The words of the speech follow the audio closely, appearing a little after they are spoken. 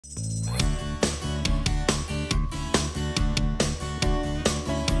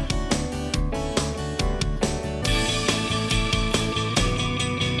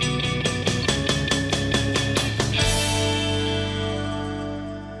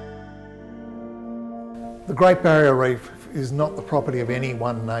The Great Barrier Reef is not the property of any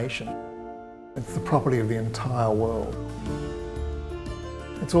one nation. It's the property of the entire world.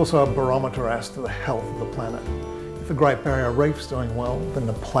 It's also a barometer as to the health of the planet. If the Great Barrier Reef's doing well, then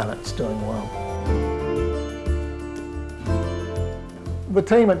the planet's doing well. The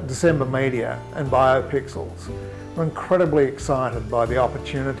team at December Media and Biopixels were incredibly excited by the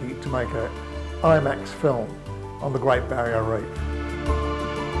opportunity to make an IMAX film on the Great Barrier Reef.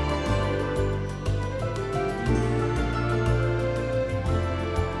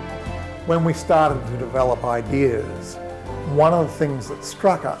 When we started to develop ideas, one of the things that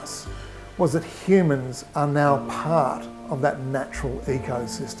struck us was that humans are now part of that natural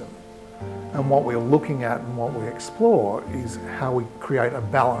ecosystem. And what we're looking at and what we explore is how we create a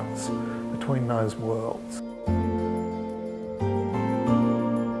balance between those worlds.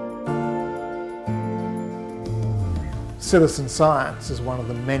 Citizen science is one of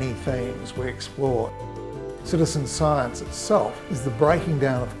the many themes we explore. Citizen science itself is the breaking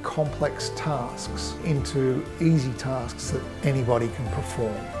down of complex tasks into easy tasks that anybody can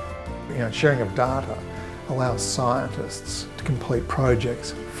perform. Sharing of data allows scientists to complete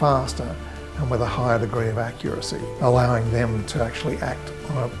projects faster and with a higher degree of accuracy, allowing them to actually act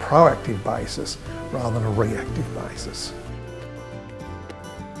on a proactive basis rather than a reactive basis.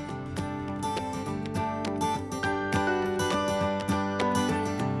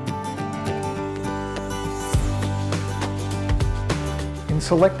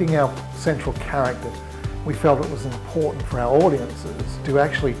 In selecting our central character, we felt it was important for our audiences to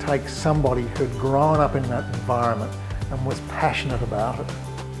actually take somebody who'd grown up in that environment and was passionate about it.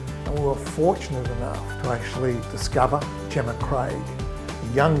 And we were fortunate enough to actually discover Gemma Craig,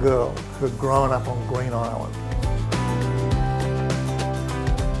 a young girl who had grown up on Green Island.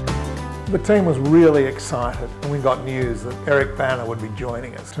 The team was really excited when we got news that Eric Bana would be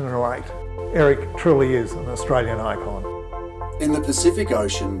joining us to narrate. Eric truly is an Australian icon. In the Pacific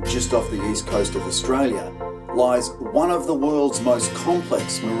Ocean, just off the east coast of Australia, lies one of the world's most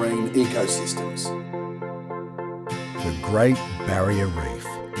complex marine ecosystems. The Great Barrier Reef,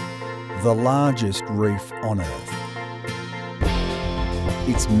 the largest reef on Earth.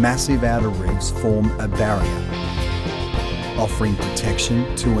 Its massive outer reefs form a barrier, offering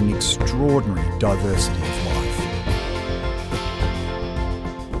protection to an extraordinary diversity of life.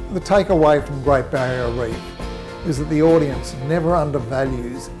 The takeaway from Great Barrier Reef is that the audience never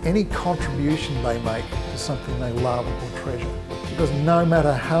undervalues any contribution they make to something they love or treasure. Because no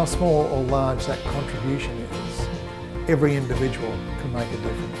matter how small or large that contribution is, every individual can make a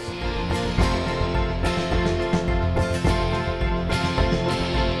difference.